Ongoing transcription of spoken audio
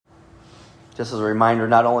just as a reminder,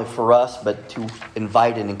 not only for us, but to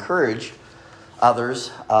invite and encourage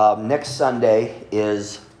others. Next Sunday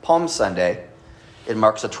is Palm Sunday. It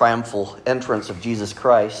marks a triumphal entrance of Jesus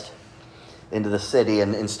Christ into the city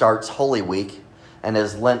and starts Holy Week. And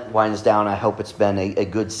as Lent winds down, I hope it's been a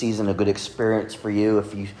good season, a good experience for you.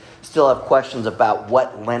 If you still have questions about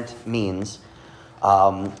what Lent means,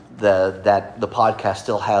 the podcast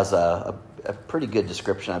still has a pretty good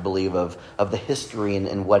description, I believe, of the history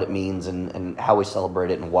and what it means and how we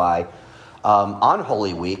celebrate it and why. On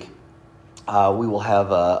Holy Week, we will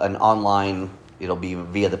have an online, it'll be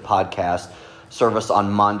via the podcast, service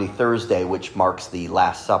on Maundy Thursday, which marks the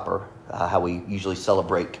Last Supper, how we usually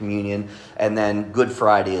celebrate communion, and then Good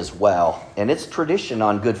Friday as well. And it's tradition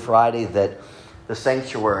on Good Friday that the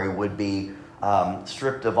sanctuary would be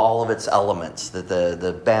stripped of all of its elements, that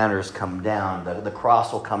the banners come down, the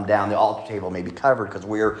cross will come down, the altar table may be covered because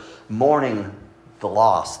we're mourning the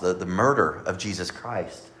loss, the murder of Jesus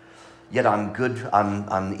Christ. Yet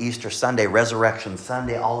on Easter Sunday, Resurrection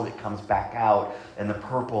Sunday, all of it comes back out, and the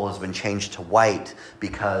purple has been changed to white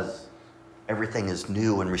because everything is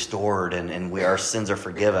new and restored, and our sins are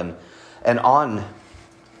forgiven. And on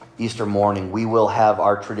Easter morning, we will have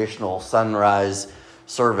our traditional sunrise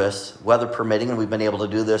service, weather permitting, and we've been able to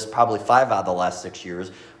do this probably 5 out of the last 6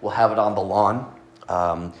 years. We'll have it on the lawn.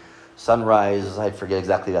 Sunrise, I forget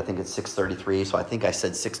exactly, I think it's 6:33, so I think I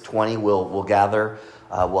said 6:20 we'll gather.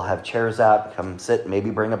 We'll have chairs out, come sit, maybe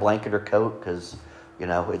bring a blanket or coat because,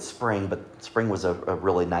 it's spring, but spring was a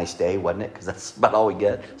really nice day, wasn't it? Because that's about all we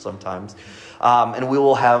get sometimes. And we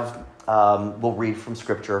will have, we'll read from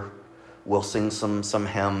Scripture, we'll sing some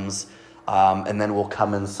hymns, and then we'll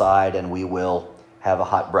come inside and we will have a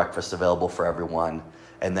hot breakfast available for everyone.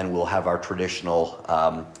 And then we'll have our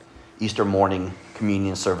traditional Easter morning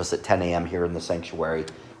communion service at 10 a.m. here in the sanctuary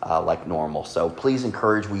like normal. So please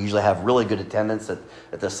encourage. We usually have really good attendance at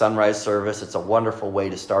the sunrise service. It's a wonderful way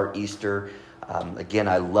to start Easter. Again,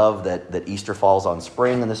 I love that Easter falls on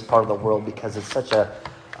spring in this part of the world because it's such a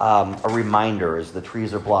reminder as the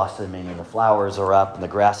trees are blossoming and the flowers are up and the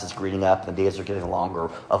grass is greening up and the days are getting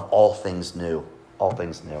longer of all things new. All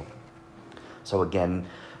things new. So again,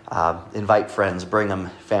 invite friends, bring them,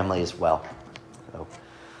 family as well. So,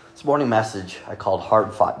 this morning message I called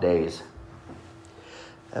Hard-Fought Days.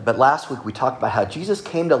 But last week we talked about how Jesus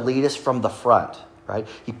came to lead us from the front, right?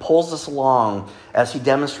 He pulls us along as he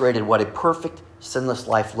demonstrated what a perfect, sinless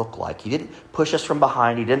life looked like. He didn't push us from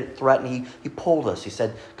behind. He didn't threaten. He pulled us. He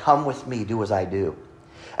said, come with me, do as I do.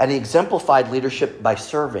 And he exemplified leadership by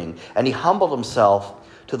serving. And he humbled himself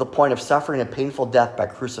to the point of suffering a painful death by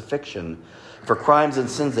crucifixion for crimes and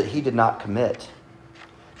sins that he did not commit.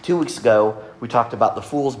 2 weeks ago, we talked about the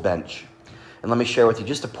fool's bench. And let me share with you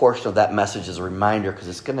just a portion of that message as a reminder because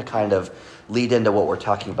it's going to kind of lead into what we're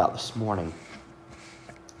talking about this morning.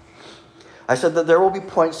 I said that there will be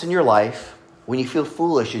points in your life when you feel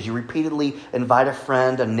foolish as you repeatedly invite a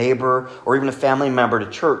friend, a neighbor, or even a family member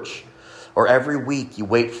to church. Or every week you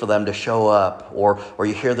wait for them to show up or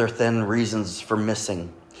you hear their thin reasons for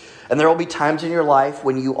missing. And there will be times in your life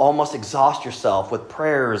when you almost exhaust yourself with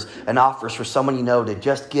prayers and offers for someone you know to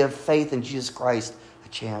just give faith in Jesus Christ a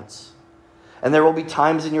chance. And there will be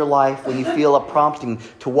times in your life when you feel a prompting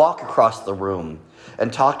to walk across the room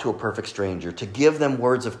and talk to a perfect stranger, to give them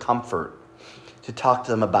words of comfort, to talk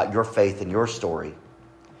to them about your faith and your story.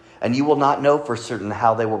 And you will not know for certain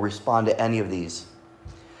how they will respond to any of these.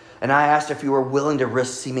 And I asked if you were willing to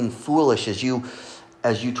risk seeming foolish as you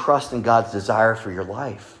trust in God's desire for your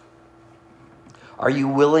life. Are you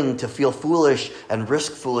willing to feel foolish and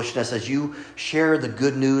risk foolishness as you share the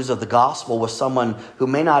good news of the gospel with someone who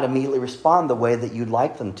may not immediately respond the way that you'd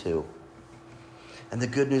like them to? And the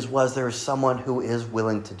good news was there is someone who is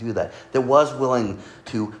willing to do that. That was willing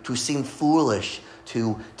to seem foolish,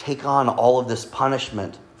 to take on all of this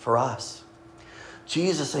punishment for us.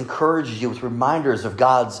 Jesus encourages you with reminders of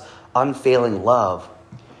God's unfailing love.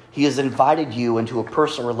 He has invited you into a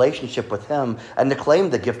personal relationship with him and to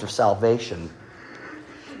claim the gift of salvation.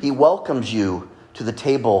 He welcomes you to the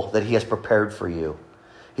table that he has prepared for you.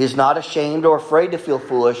 He is not ashamed or afraid to feel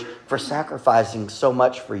foolish for sacrificing so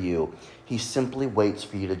much for you. He simply waits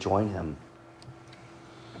for you to join him.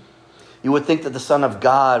 You would think that the Son of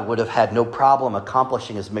God would have had no problem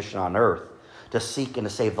accomplishing his mission on earth, to seek and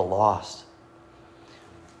to save the lost.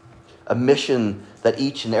 A mission that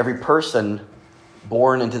each and every person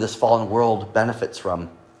born into this fallen world benefits from.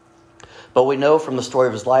 But we know from the story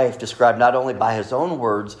of his life, described not only by his own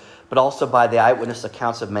words, but also by the eyewitness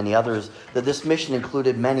accounts of many others, that this mission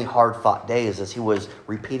included many hard-fought days as he was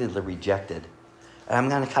repeatedly rejected. And I'm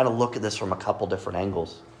going to kind of look at this from a couple different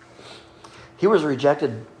angles. He was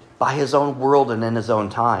rejected by his own world and in his own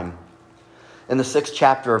time. In the 6th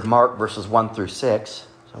chapter of Mark, verses 1 through 6,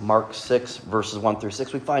 so Mark 6, verses 1 through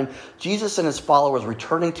 6, we find Jesus and his followers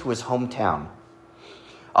returning to his hometown.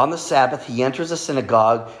 On the Sabbath, he enters a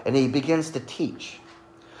synagogue and he begins to teach.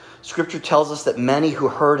 Scripture tells us that many who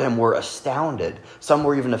heard him were astounded. Some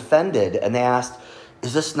were even offended, and they asked,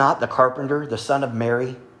 "Is this not the carpenter, the son of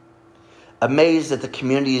Mary?" Amazed at the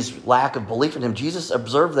community's lack of belief in him, Jesus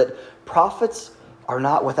observed that prophets are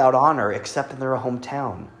not without honor except in their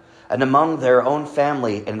hometown and among their own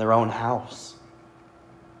family and their own house.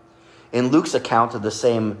 In Luke's account of the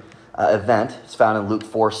same event, it's found in Luke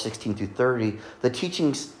 4, 16 through 30, the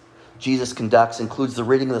teachings Jesus conducts includes the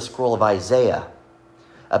reading of the scroll of Isaiah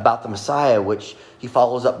about the Messiah, which he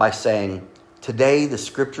follows up by saying, "Today the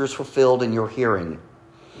scripture is fulfilled in your hearing."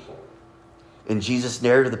 In Jesus'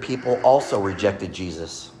 narrative, the people also rejected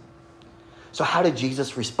Jesus. So how did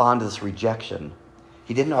Jesus respond to this rejection?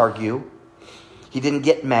 He didn't argue. He didn't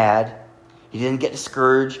get mad. He didn't get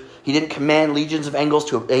discouraged. He didn't command legions of angels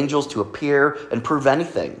to appear and prove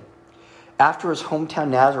anything. After his hometown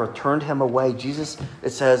Nazareth turned him away, Jesus, it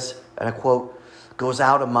says, and I quote, goes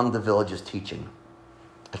out among the villages teaching.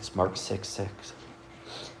 That's Mark 6:6.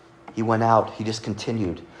 He went out. He just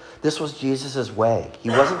continued. This was Jesus' way. He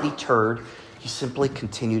wasn't deterred. He simply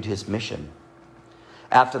continued his mission.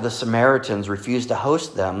 After the Samaritans refused to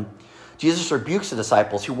host them, Jesus rebukes the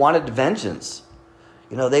disciples who wanted vengeance.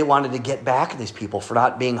 They wanted to get back at these people for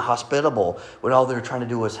not being hospitable when all they were trying to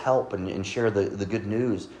do was help and share the good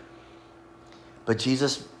news. But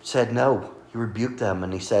Jesus said no. He rebuked them,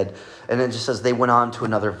 and he said, and it just says they went on to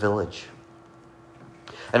another village.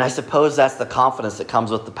 And I suppose that's the confidence that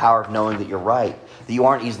comes with the power of knowing that you're right, that you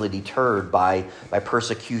aren't easily deterred by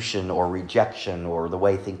persecution or rejection or the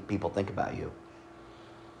way people think about you.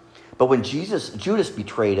 But when Judas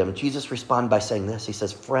betrayed him, Jesus responded by saying this. He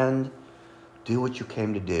says, "Friend, do what you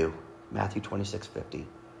came to do." Matthew 26:50.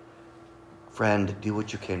 Friend, do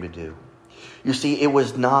what you came to do. You see, it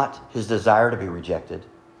was not his desire to be rejected,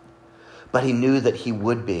 but he knew that he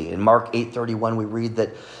would be. In Mark 8:31, we read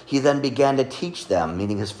that he then began to teach them,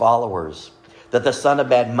 meaning his followers, that the Son of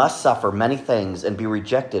Man must suffer many things and be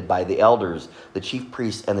rejected by the elders, the chief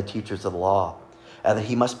priests, and the teachers of the law, and that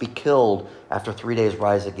he must be killed after 3 days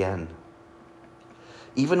rise again.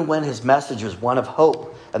 Even when his message was one of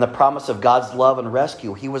hope and the promise of God's love and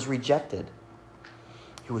rescue, he was rejected.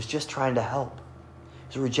 He was just trying to help.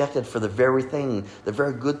 He was rejected for the very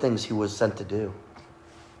good things he was sent to do.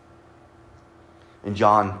 In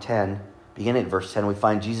John 10, beginning at verse 10, we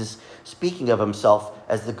find Jesus speaking of himself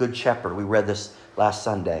as the Good Shepherd. We read this last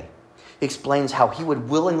Sunday. He explains how he would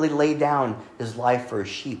willingly lay down his life for his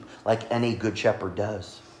sheep, like any good shepherd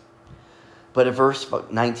does. But in verse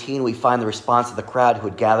 19, we find the response of the crowd who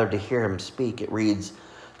had gathered to hear him speak. It reads,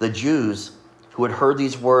 "The Jews who had heard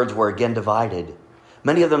these words were again divided.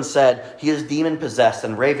 Many of them said, 'He is demon-possessed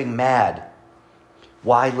and raving mad.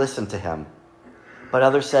 Why listen to him?' But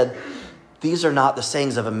others said, 'These are not the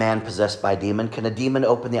sayings of a man possessed by a demon. Can a demon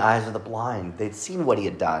open the eyes of the blind?'" They'd seen what he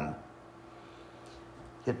had done.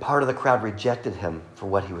 Yet part of the crowd rejected him for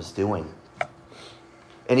what he was doing.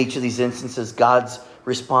 In each of these instances,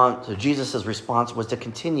 Jesus' response was to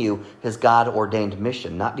continue his God-ordained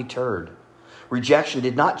mission, not deterred. Rejection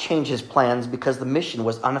did not change his plans because the mission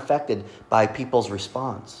was unaffected by people's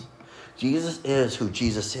response. Jesus is who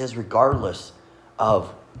Jesus is, regardless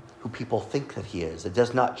of who people think that he is. It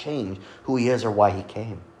does not change who he is or why he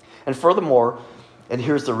came. And furthermore, and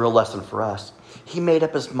here's the real lesson for us, he made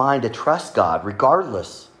up his mind to trust God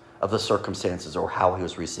regardless of the circumstances or how he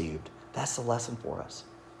was received. That's the lesson for us.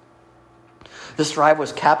 This drive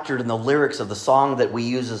was captured in the lyrics of the song that we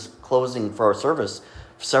use as closing for our service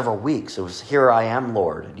for several weeks. It was, "Here I am,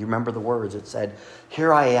 Lord." Do you remember the words? It said,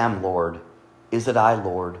 "Here I am, Lord. Is it I,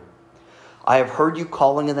 Lord? I have heard you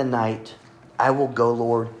calling in the night. I will go,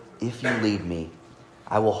 Lord, if you lead me.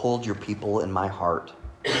 I will hold your people in my heart."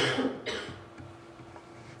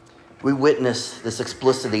 We witness this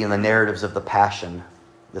explicitly in the narratives of the Passion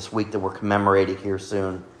this week that we're commemorating here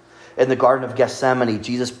soon. In the Garden of Gethsemane,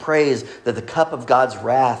 Jesus prays that the cup of God's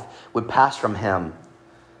wrath would pass from him.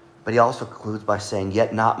 But he also concludes by saying,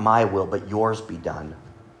 "Yet not my will, but yours be done."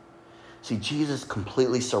 See, Jesus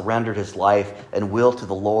completely surrendered his life and will to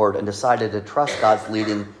the Lord and decided to trust God's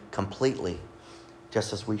leading completely,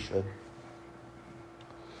 just as we should.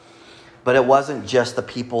 But it wasn't just the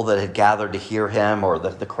people that had gathered to hear him or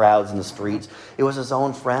the crowds in the streets. It was his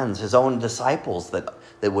own friends, his own disciples that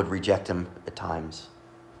would reject him at times.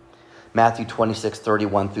 Matthew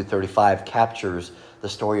 26:31 through 35 captures the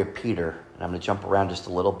story of Peter. And I'm going to jump around just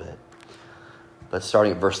a little bit. But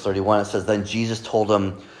starting at verse 31, it says, "Then Jesus told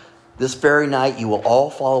him, This very night you will all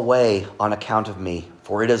fall away on account of me.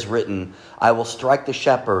 For it is written, I will strike the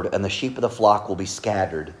shepherd, and the sheep of the flock will be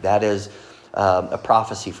scattered. That is a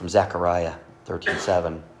prophecy from Zechariah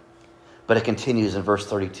 13:7. But it continues in verse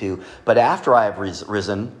 32. But after I have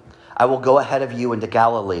risen, I will go ahead of you into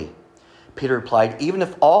Galilee. Peter replied, even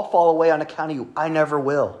if all fall away on account of you, I never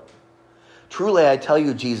will. Truly I tell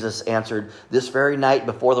you, Jesus answered, this very night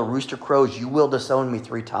before the rooster crows, you will disown me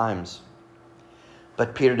 3 times.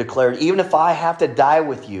 But Peter declared, even if I have to die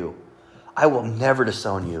with you, I will never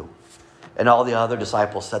disown you. And all the other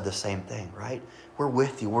disciples said the same thing, right? We're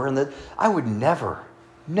with you. I would never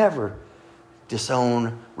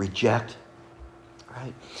disown, reject,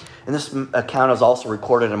 right? And this account is also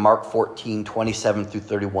recorded in Mark 14, 27 through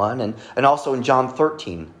 31, and also in John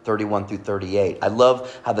 13, 31 through 38. I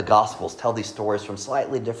love how the Gospels tell these stories from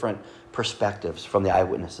slightly different perspectives from the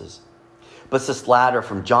eyewitnesses. But it's this latter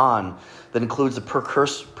from John that includes a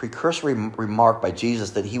precursory remark by Jesus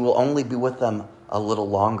that he will only be with them a little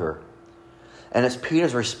longer. And it's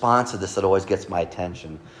Peter's response to this that always gets my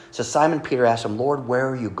attention. So Simon Peter asked him, Lord, where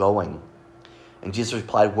are you going? And Jesus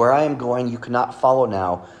replied, where I am going you cannot follow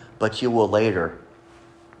now, but you will later.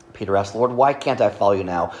 Peter asked, Lord, why can't I follow you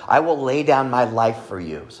now? I will lay down my life for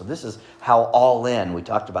you. So this is how all in, we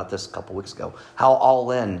talked about this a couple weeks ago, how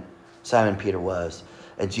all in Simon Peter was.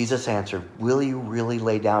 And Jesus answered, will you really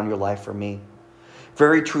lay down your life for me?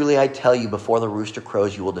 Very truly I tell you, before the rooster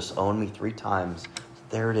crows, you will disown me 3 times.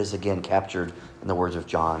 There it is again, captured in the words of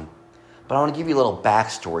John. But I want to give you a little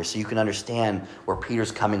backstory so you can understand where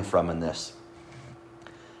Peter's coming from in this.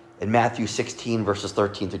 In Matthew 16, verses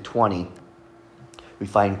 13 through 20, we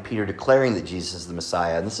find Peter declaring that Jesus is the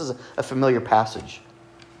Messiah. And this is a familiar passage.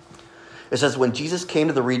 It says, when Jesus came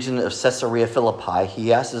to the region of Caesarea Philippi,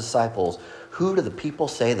 he asked his disciples, who do the people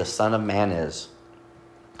say the Son of Man is?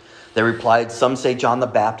 They replied, some say John the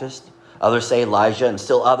Baptist, others say Elijah, and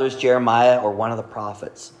still others Jeremiah or one of the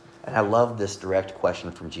prophets. And I love this direct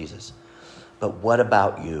question from Jesus. But what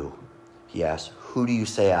about you? He asked, who do you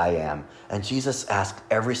say I am? And Jesus asked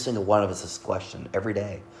every single one of us this question every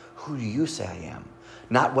day. Who do you say I am?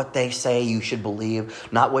 Not what they say you should believe,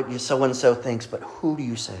 not what so-and-so thinks, but who do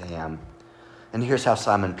you say I am? And here's how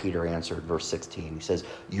Simon Peter answered, verse 16. He says,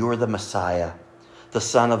 you're the Messiah, the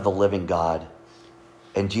Son of the living God.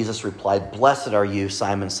 And Jesus replied, blessed are you,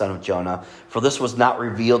 Simon, son of Jonah, for this was not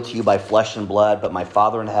revealed to you by flesh and blood, but my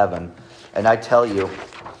Father in heaven. And I tell you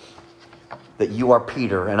that you are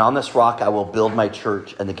Peter, and on this rock I will build my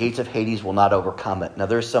church, and the gates of Hades will not overcome it. Now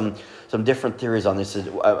there's some different theories on this.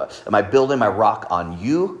 Am I building my rock on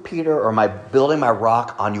you, Peter, or am I building my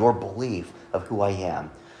rock on your belief of who I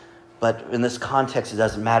am? But in this context, it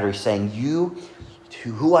doesn't matter. He's saying you,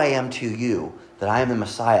 to who I am to you, that I am the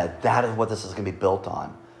Messiah, that is what this is going to be built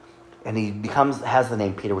on. And he has the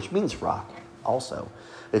name Peter, which means rock also.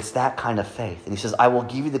 It's that kind of faith. And he says, I will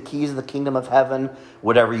give you the keys of the kingdom of heaven.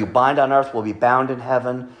 Whatever you bind on earth will be bound in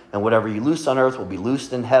heaven, and whatever you loose on earth will be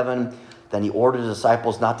loosed in heaven. Then he ordered his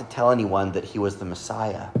disciples not to tell anyone that he was the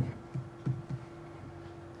Messiah.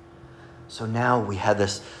 So now we have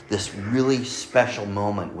this really special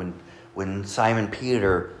moment when Simon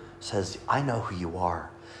Peter says, I know who you are.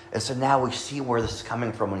 And so now we see where this is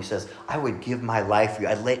coming from when he says, I would give my life for you.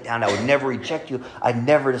 I'd lay it down. I would never reject you. I'd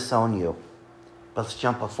never disown you. But let's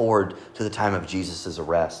jump forward to the time of Jesus'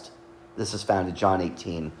 arrest. This is found in John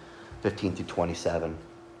 18, 15 through 27.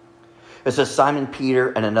 It says, Simon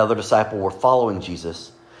Peter and another disciple were following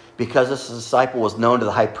Jesus. Because this disciple was known to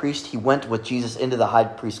the high priest, he went with Jesus into the high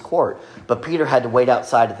priest's court. But Peter had to wait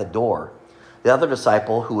outside at the door. The other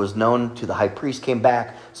disciple, who was known to the high priest, came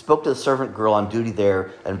back, spoke to the servant girl on duty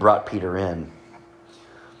there, and brought Peter in.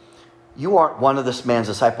 You aren't one of this man's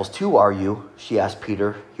disciples too, are you? She asked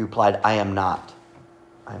Peter. He replied, I am not.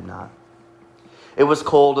 I am not. It was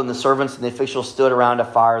cold, and the servants and the officials stood around a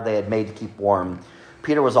fire they had made to keep warm.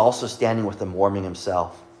 Peter was also standing with them, warming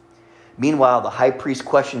himself. Meanwhile, the high priest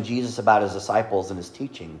questioned Jesus about his disciples and his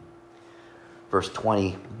teaching. Verse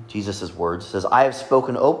 20, Jesus' words, says, I have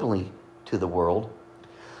spoken openly to the world.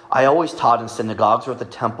 I always taught in synagogues or at the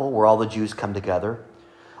temple where all the Jews come together.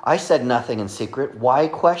 I said nothing in secret. Why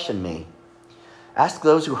question me? Ask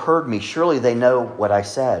those who heard me. Surely they know what I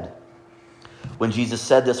said. When Jesus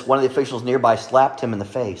said this, one of the officials nearby slapped him in the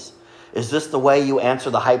face. Is this the way you answer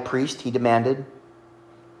the high priest? He demanded.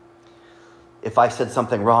 If I said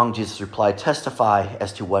something wrong, Jesus replied, testify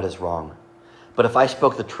as to what is wrong. But if I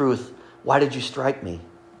spoke the truth, why did you strike me?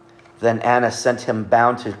 Then Annas sent him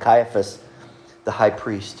bound to Caiaphas, the high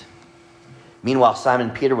priest. Meanwhile, Simon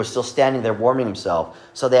Peter was still standing there warming himself.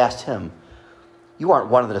 So they asked him, you aren't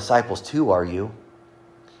one of the disciples too, are you?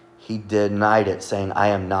 he denied it, saying, I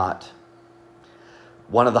am not.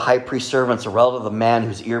 One of the high priest's servants, a relative of the man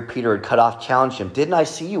whose ear Peter had cut off, challenged him, didn't I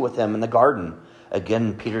see you with him in the garden?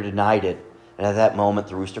 Again, Peter denied it. And at that moment,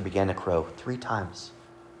 the rooster began to crow 3 times.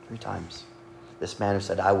 3 times. This man who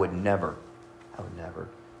said, I would never.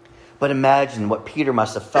 But imagine what Peter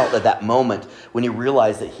must have felt at that moment when he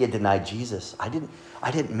realized that he had denied Jesus. I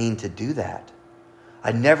didn't mean to do that.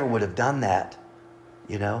 I never would have done that,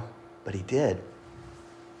 but he did.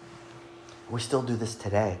 We still do this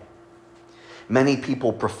today. Many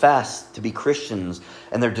people profess to be Christians,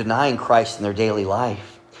 and they're denying Christ in their daily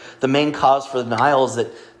life. The main cause for denial is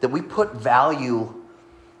that we put value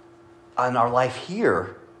on our life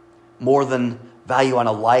here more than value on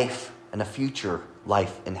a life and a future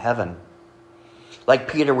life in heaven. Like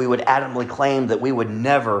Peter, we would adamantly claim that we would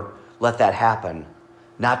never let that happen.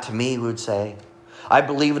 Not to me, we would say. I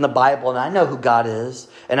believe in the Bible and I know who God is,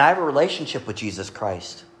 and I have a relationship with Jesus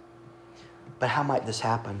Christ. But how might this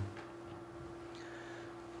happen?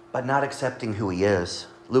 By not accepting who he is.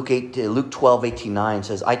 Luke 12:18-9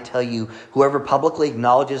 says, I tell you, whoever publicly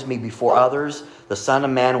acknowledges me before others, the Son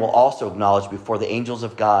of Man will also acknowledge before the angels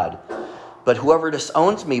of God. But whoever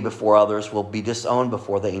disowns me before others will be disowned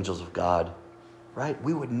before the angels of God. Right?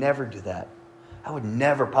 We would never do that. I would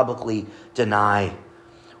never publicly deny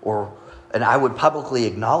and I would publicly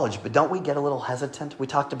acknowledge, but don't we get a little hesitant? We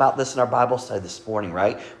talked about this in our Bible study this morning,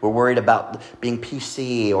 right? We're worried about being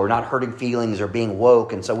PC or not hurting feelings or being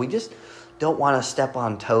woke, and so we just don't want to step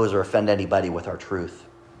on toes or offend anybody with our truth.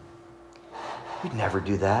 We'd never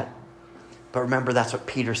do that. But remember, that's what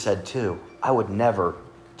Peter said too. I would never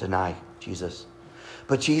deny Jesus.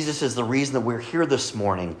 But Jesus is the reason that we're here this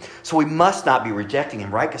morning. So we must not be rejecting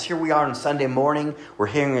him, right? Because here we are on Sunday morning. We're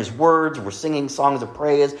hearing his words. We're singing songs of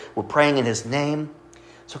praise. We're praying in his name.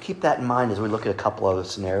 So keep that in mind as we look at a couple other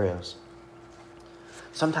scenarios.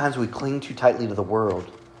 Sometimes we cling too tightly to the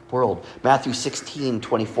world. Matthew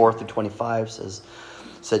 16:24-25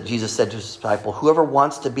 said Jesus said to his disciple, whoever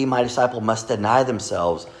wants to be my disciple must deny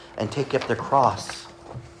themselves and take up their cross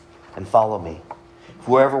and follow me.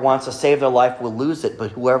 Whoever wants to save their life will lose it, but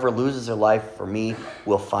whoever loses their life for me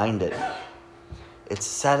will find it. It's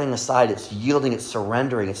setting aside, it's yielding, it's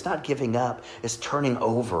surrendering. It's not giving up. It's turning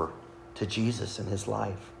over to Jesus in his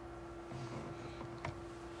life.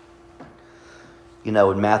 In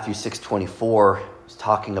Matthew 6:24, it's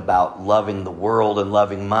talking about loving the world and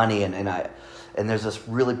loving money. And there's this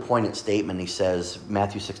really poignant statement. He says,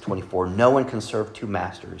 Matthew 6:24, no one can serve 2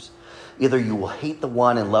 masters. Either you will hate the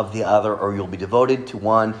one and love the other, or you'll be devoted to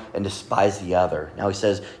one and despise the other. Now he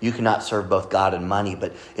says you cannot serve both God and money,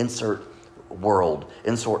 but insert world,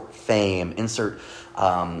 insert fame, insert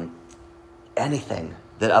anything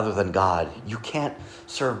that other than God. You can't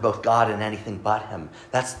serve both God and anything but him.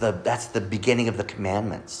 That's the beginning of the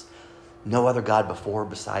commandments. No other God before or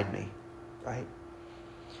beside me, right?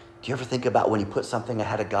 Do you ever think about when you put something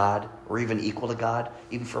ahead of God or even equal to God,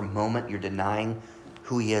 even for a moment you're denying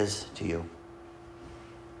who he is to you?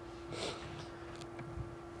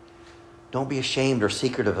 Don't be ashamed or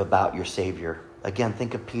secretive about your Savior. Again,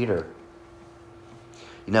 think of Peter.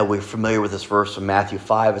 We're familiar with this verse from Matthew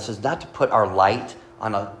 5. It says not to put our light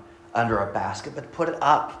under a basket, but put it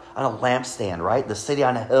up on a lampstand, right? The city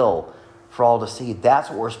on a hill for all to see. That's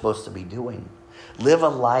what we're supposed to be doing. Live a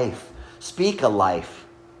life. Speak a life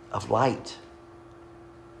of light.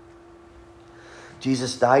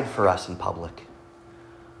 Jesus died for us in public.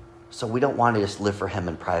 So we don't want to just live for him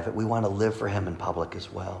in private. We want to live for him in public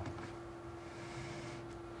as well.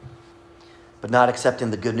 But not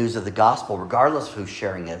accepting the good news of the gospel, regardless of who's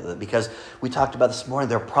sharing it. Because we talked about this morning,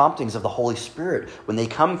 there are promptings of the Holy Spirit when they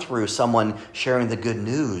come through someone sharing the good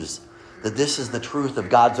news, that this is the truth of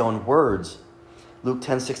God's own words. Luke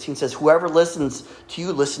 10:16 says, whoever listens to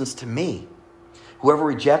you listens to me. Whoever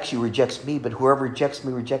rejects you rejects me, but whoever rejects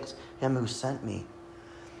me rejects him who sent me.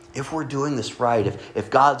 If we're doing this right,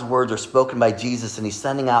 if God's words are spoken by Jesus and he's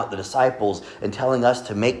sending out the disciples and telling us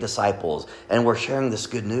to make disciples, and we're sharing this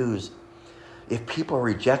good news, if people are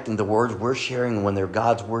rejecting the words we're sharing when they're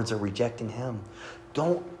God's words are rejecting him,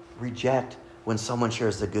 don't reject when someone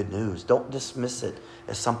shares the good news. Don't dismiss it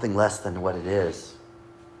as something less than what it is.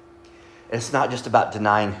 And it's not just about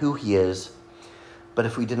denying who he is, but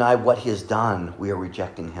if we deny what he has done, we are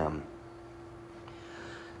rejecting him.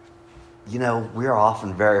 We are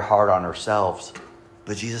often very hard on ourselves,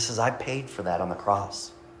 but Jesus says, I paid for that on the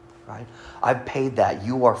cross, right? I paid that.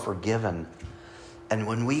 You are forgiven. And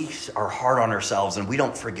when we are hard on ourselves and we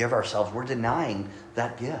don't forgive ourselves, we're denying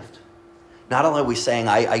that gift. Not only are we saying,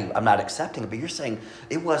 I'm not accepting it, but you're saying,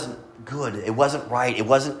 it wasn't good, it wasn't right, it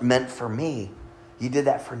wasn't meant for me. You did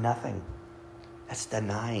that for nothing. That's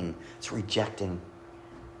denying. It's rejecting.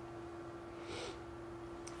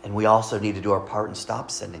 And we also need to do our part and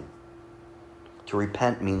stop sinning. To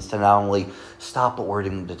repent means to not only stop what we're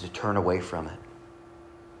doing, but to turn away from it.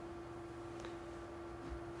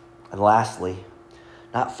 And lastly,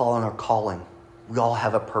 not following our calling. We all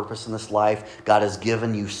have a purpose in this life. God has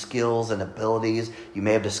given you skills and abilities. You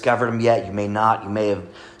may have discovered them yet. You may not. You may have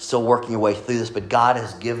still working your way through this. But God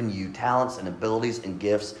has given you talents and abilities and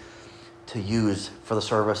gifts to use for the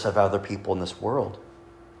service of other people in this world.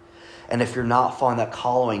 And if you're not following that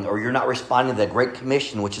calling, or you're not responding to that great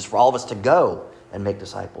commission, which is for all of us to go and make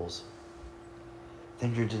disciples,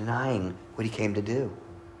 then you're denying what he came to do.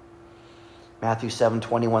 Matthew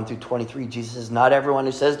 7:21-23, Jesus says, "Not everyone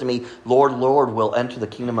who says to me, 'Lord, Lord,' will enter the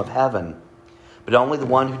kingdom of heaven, but only the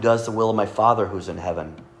one who does the will of my Father who's in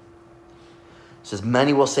heaven." It says,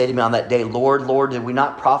 "Many will say to me on that day, 'Lord, Lord, did we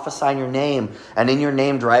not prophesy in your name, and in your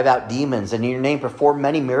name drive out demons, and in your name perform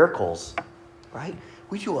many miracles?'" Right?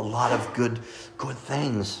 We do a lot of good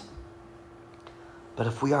things. But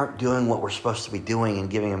if we aren't doing what we're supposed to be doing and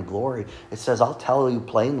giving him glory, it says, "I'll tell you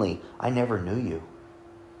plainly, I never knew you."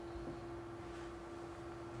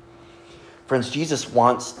 Friends, Jesus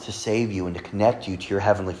wants to save you and to connect you to your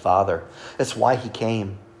Heavenly Father. That's why he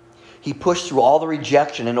came. He pushed through all the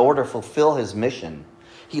rejection in order to fulfill his mission.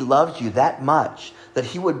 He loved you that much that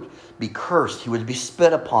he would be cursed, he would be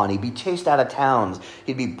spit upon, he'd be chased out of towns,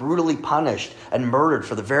 he'd be brutally punished and murdered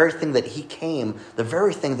for the very thing that he came, the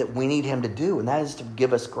very thing that we need him to do, and that is to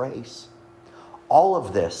give us grace. All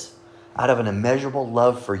of this out of an immeasurable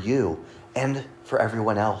love for you and for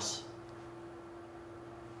everyone else.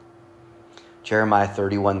 Jeremiah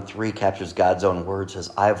 31:3 captures God's own words, says,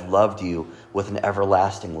 "I have loved you with an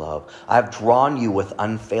everlasting love. I have drawn you with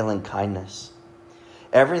unfailing kindness."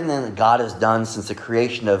 Everything that God has done since the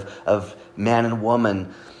creation of man and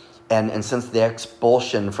woman and since the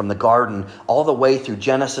expulsion from the garden, all the way through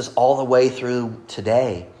Genesis, all the way through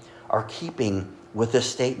today, are keeping with this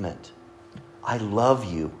statement. I love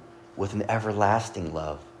you with an everlasting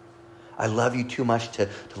love. I love you too much to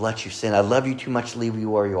let you sin. I love you too much to leave you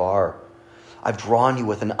where you are. I've drawn you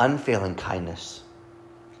with an unfailing kindness.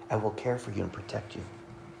 I will care for you and protect you.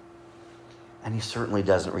 And he certainly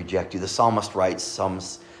doesn't reject you. The psalmist writes,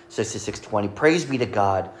 Psalms 66:20, "Praise be to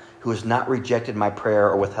God who has not rejected my prayer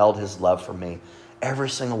or withheld his love from me." Every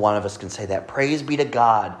single one of us can say that. Praise be to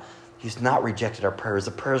God. He's not rejected our prayers.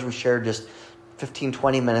 The prayers we shared just 15,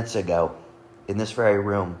 20 minutes ago in this very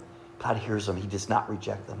room, God hears them. He does not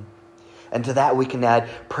reject them. And to that we can add,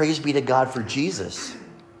 praise be to God for Jesus,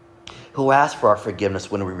 who asked for our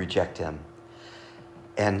forgiveness when we reject him.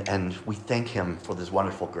 And we thank him for this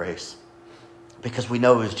wonderful grace. Because we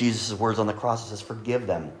know, as Jesus' words on the cross, it says, "Forgive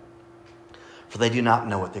them, for they do not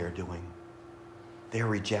know what they are doing." They are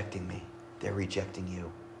rejecting me. They're rejecting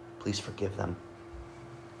you. Please forgive them.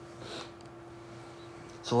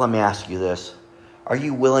 So let me ask you this. Are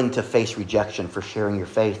you willing to face rejection for sharing your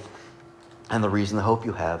faith and the reason, the hope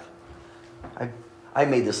you have? I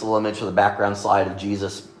made this little image for the background slide of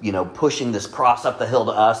Jesus, pushing this cross up the hill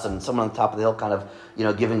to us, and someone on the top of the hill kind of,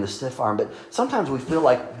 giving the stiff arm. But sometimes we feel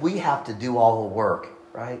like we have to do all the work,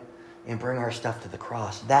 right? And bring our stuff to the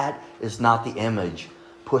cross. That is not the image,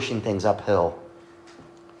 pushing things uphill.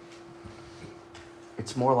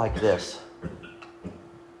 It's more like this.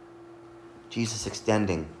 Jesus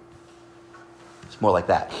extending. It's more like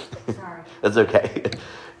that. Sorry. That's okay.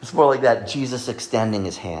 It's more like that. Jesus extending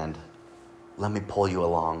his hand. Let me pull you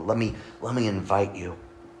along. Let me invite you.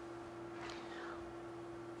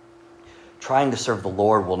 Trying to serve the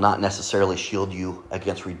Lord will not necessarily shield you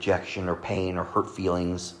against rejection or pain or hurt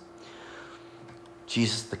feelings.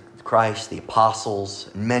 Jesus the Christ, the apostles,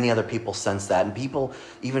 and many other people sense that. And people,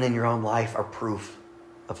 even in your own life, are proof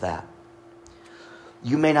of that.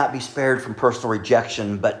 You may not be spared from personal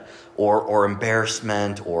rejection, or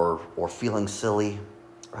embarrassment or feeling silly,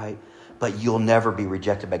 right? But you'll never be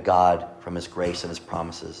rejected by God from his grace and his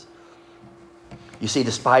promises. You see,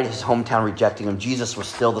 despite his hometown rejecting him, Jesus was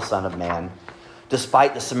still the Son of Man.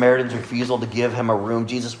 Despite the Samaritans' refusal to give him a room,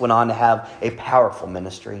 Jesus went on to have a powerful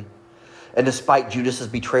ministry. And despite Judas'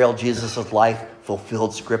 betrayal, Jesus' life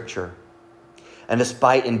fulfilled Scripture. And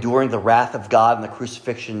despite enduring the wrath of God and the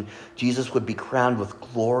crucifixion, Jesus would be crowned with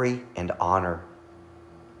glory and honor.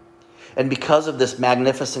 And because of this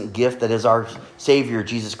magnificent gift that is our Savior,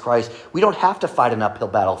 Jesus Christ, we don't have to fight an uphill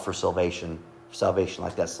battle for salvation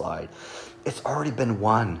like that slide. It's already been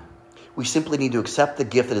won. We simply need to accept the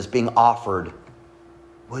gift that is being offered.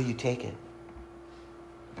 Will you take it?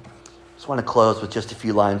 I just want to close with just a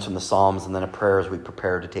few lines from the Psalms and then a prayer as we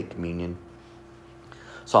prepare to take communion.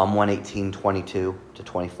 Psalm 118,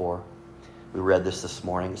 22-24. We read this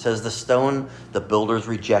morning. It says, the stone the builders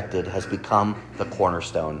rejected has become the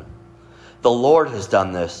cornerstone. The Lord has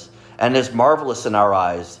done this, and it is marvelous in our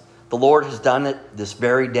eyes. The Lord has done it this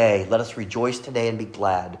very day. Let us rejoice today and be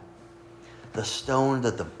glad. The stone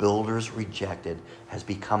that the builders rejected has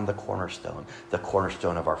become the cornerstone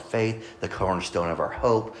of our faith, the cornerstone of our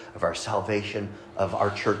hope, of our salvation, of our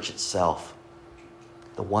church itself.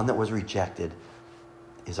 The one that was rejected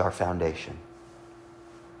is our foundation.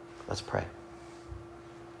 Let's pray.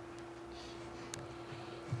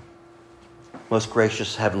 Most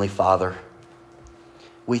gracious Heavenly Father,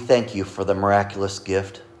 we thank you for the miraculous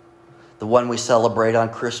gift, the one we celebrate on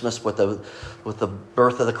Christmas with the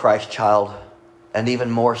birth of the Christ child, and even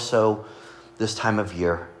more so this time of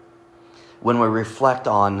year, when we reflect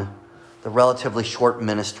on the relatively short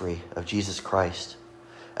ministry of Jesus Christ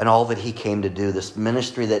and all that he came to do, this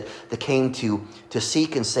ministry that came to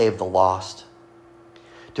seek and save the lost,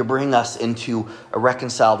 to bring us into a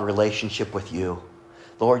reconciled relationship with you.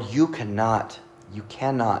 Lord, you cannot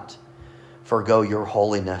forgo your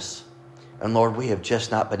holiness. And Lord, we have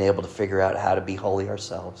just not been able to figure out how to be holy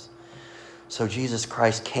ourselves. So Jesus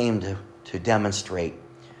Christ came to demonstrate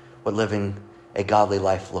what living a godly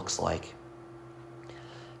life looks like.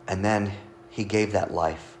 And then he gave that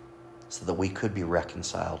life so that we could be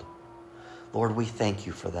reconciled. Lord, we thank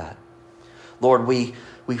you for that. Lord, we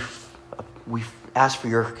ask for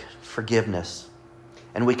your forgiveness.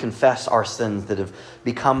 And we confess our sins that have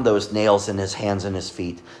become those nails in his hands and his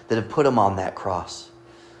feet, that have put him on that cross.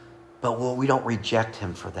 But we don't reject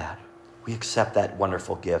him for that. We accept that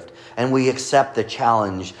wonderful gift. And we accept the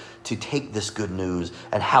challenge to take this good news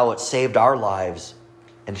and how it saved our lives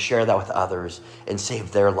and share that with others and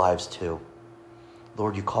save their lives too.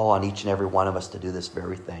 Lord, you call on each and every one of us to do this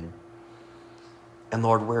very thing. And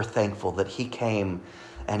Lord, we're thankful that he came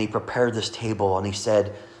and he prepared this table and he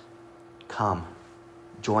said, come.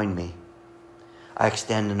 Join me. I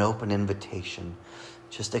extend an open invitation.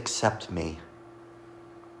 Just accept me.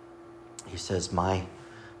 He says, my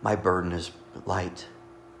burden is light.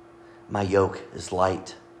 My yoke is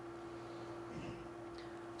light.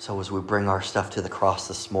 So as we bring our stuff to the cross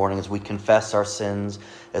this morning, as we confess our sins,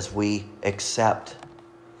 as we accept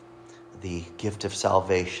the gift of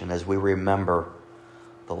salvation, as we remember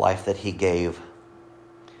the life that he gave,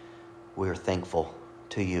 we are thankful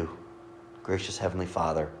to you, gracious Heavenly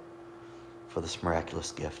Father, for this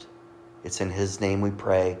miraculous gift. It's in his name we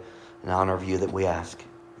pray, in honor of you that we ask.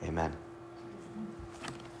 Amen.